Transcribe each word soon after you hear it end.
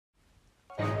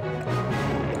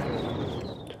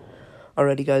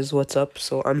Alrighty guys, what's up?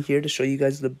 So I'm here to show you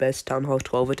guys the best Town Hall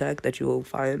 12 attack that you will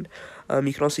find.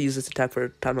 You can also use this attack for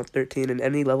Town Hall 13 and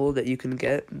any level that you can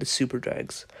get the super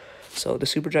drags. So the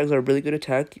super drags are a really good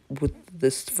attack. With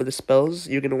this, for the spells,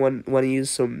 you're gonna want to use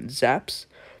some zaps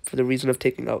for the reason of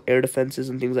taking out air defenses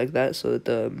and things like that, so that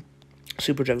the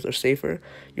super drags are safer.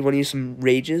 You want to use some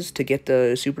rages to get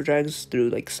the super drags through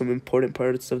like some important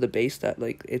parts of the base that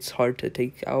like it's hard to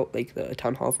take out, like the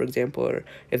town hall for example, or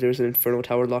if there's an infernal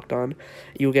tower locked on.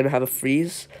 You're gonna have a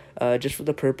freeze just for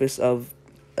the purpose of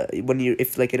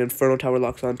if like an infernal tower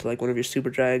locks on to like one of your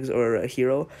super drags or a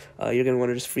hero, you're gonna want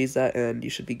to just freeze that and you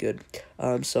should be good.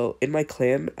 So in my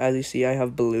clan, as you see, I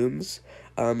have balloons.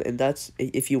 And that's,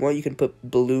 if you want, you can put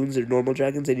balloons or normal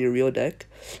dragons in your real deck,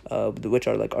 which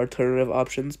are like alternative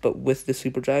options, but with the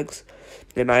super drags.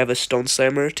 And I have a stone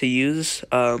slammer to use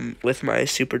with my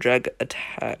super drag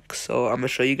attack. So I'm gonna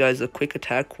show you guys a quick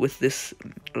attack with this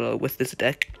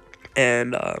deck,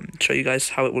 and show you guys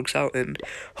how it works out, and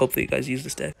hopefully you guys use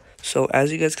this deck. So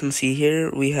as you guys can see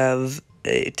here, we have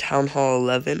a Town Hall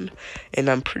 11, and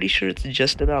I'm pretty sure it's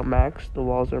just about maxed. The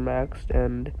walls are maxed,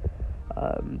 and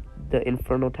the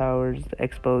infernal towers, the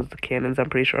expos, the cannons, I'm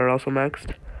pretty sure are also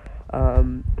maxed.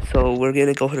 So we're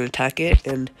gonna go ahead and attack it,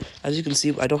 and as you can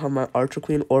see, I don't have my Archer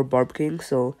Queen or Barb King,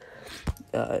 so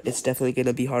it's definitely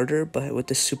gonna be harder. But with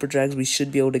the super drags, we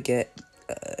should be able to get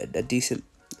a decent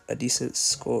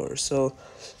score. So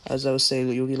as I was saying,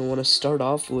 you're gonna want to start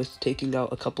off with taking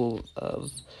out a couple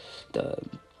of the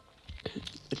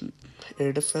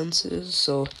air defenses.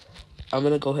 So I'm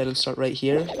gonna go ahead and start right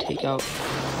here. Take out.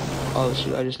 Oh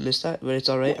shoot, I just missed that, but it's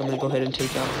alright. I'm gonna go ahead and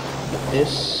take out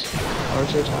this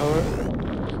archer tower,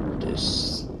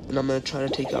 this, and I'm gonna try to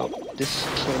take out this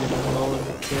cannon as well if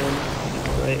I can.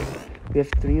 Alright, we have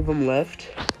 3 of them left,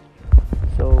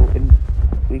 so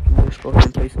we can just go ahead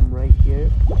and place them right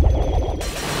here.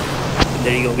 And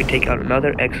there you go. We take out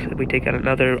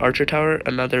another archer tower,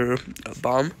 another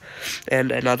bomb, and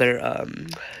another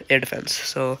air defense.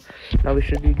 So now we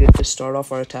should be good to start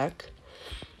off our attack.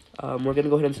 We're gonna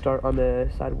go ahead and start on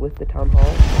the side with the town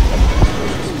hall.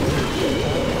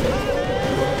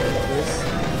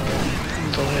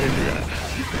 Go ahead and do that.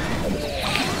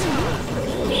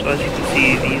 So as you can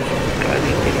see, these guys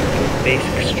are getting the base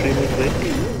extremely quick.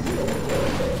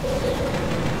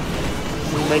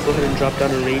 We might go ahead and drop down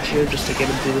a rage here just to get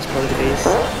him through this part of the base.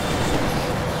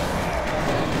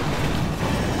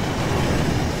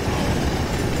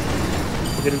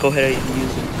 We're gonna go ahead and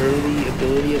use an early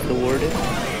ability of the warden.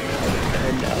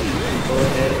 And go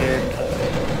ahead and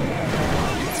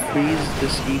freeze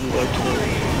this eagle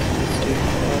artillery.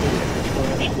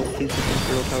 Let's go freeze this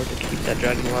infernal tower to keep that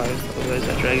dragon alive, otherwise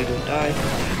that dragon will die. Go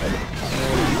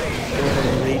ahead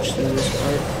and rage through this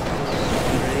part.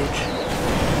 Rage.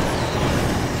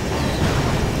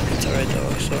 It's alright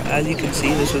though. So as you can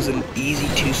see, this was an easy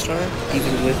 2-star,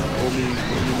 even with only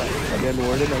my command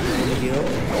warden as the only hero.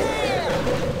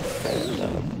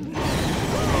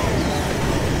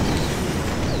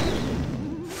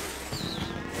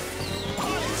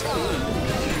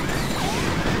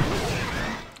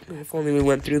 If only we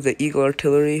went through the eagle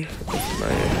artillery. If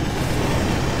my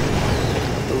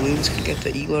balloons could get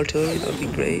the eagle artillery, that would be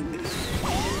great.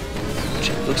 Which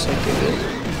it looks like they will.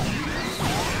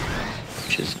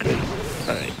 Which is great.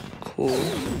 Alright, cool.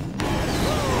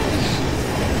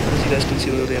 As you guys can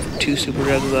see, we only have 2 super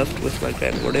drags left with my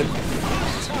Grand Warden.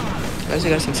 As you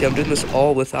guys can see, I'm doing this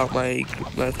all without my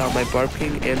Barb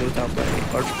King and without my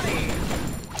Archer King.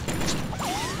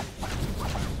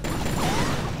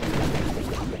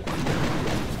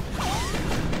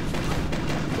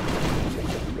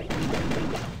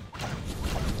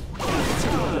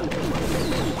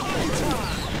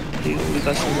 We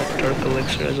got some dark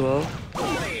elixir as well,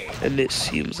 and it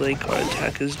seems like our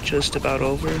attack is just about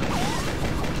over.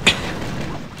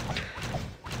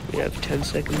 We have 10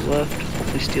 seconds left.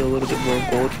 Hopefully steal a little bit more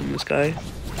gold from this guy.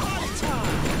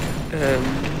 And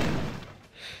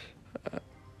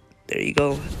there you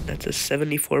go. That's a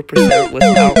 74%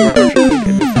 without my Archer King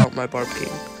and without my Barb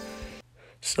King.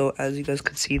 So as you guys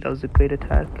can see, that was a great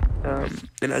attack.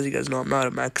 And as you guys know, I'm not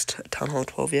a maxed Town Hall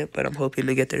 12 yet, but I'm hoping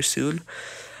to get there soon.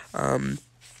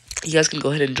 You guys can go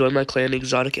ahead and join my clan,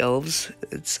 Exotic Elves.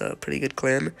 It's a pretty good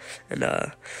clan, and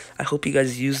I hope you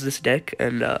guys use this deck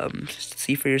and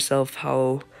see for yourself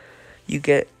how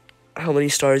many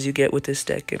stars you get with this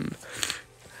deck and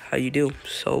how you do.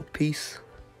 So peace.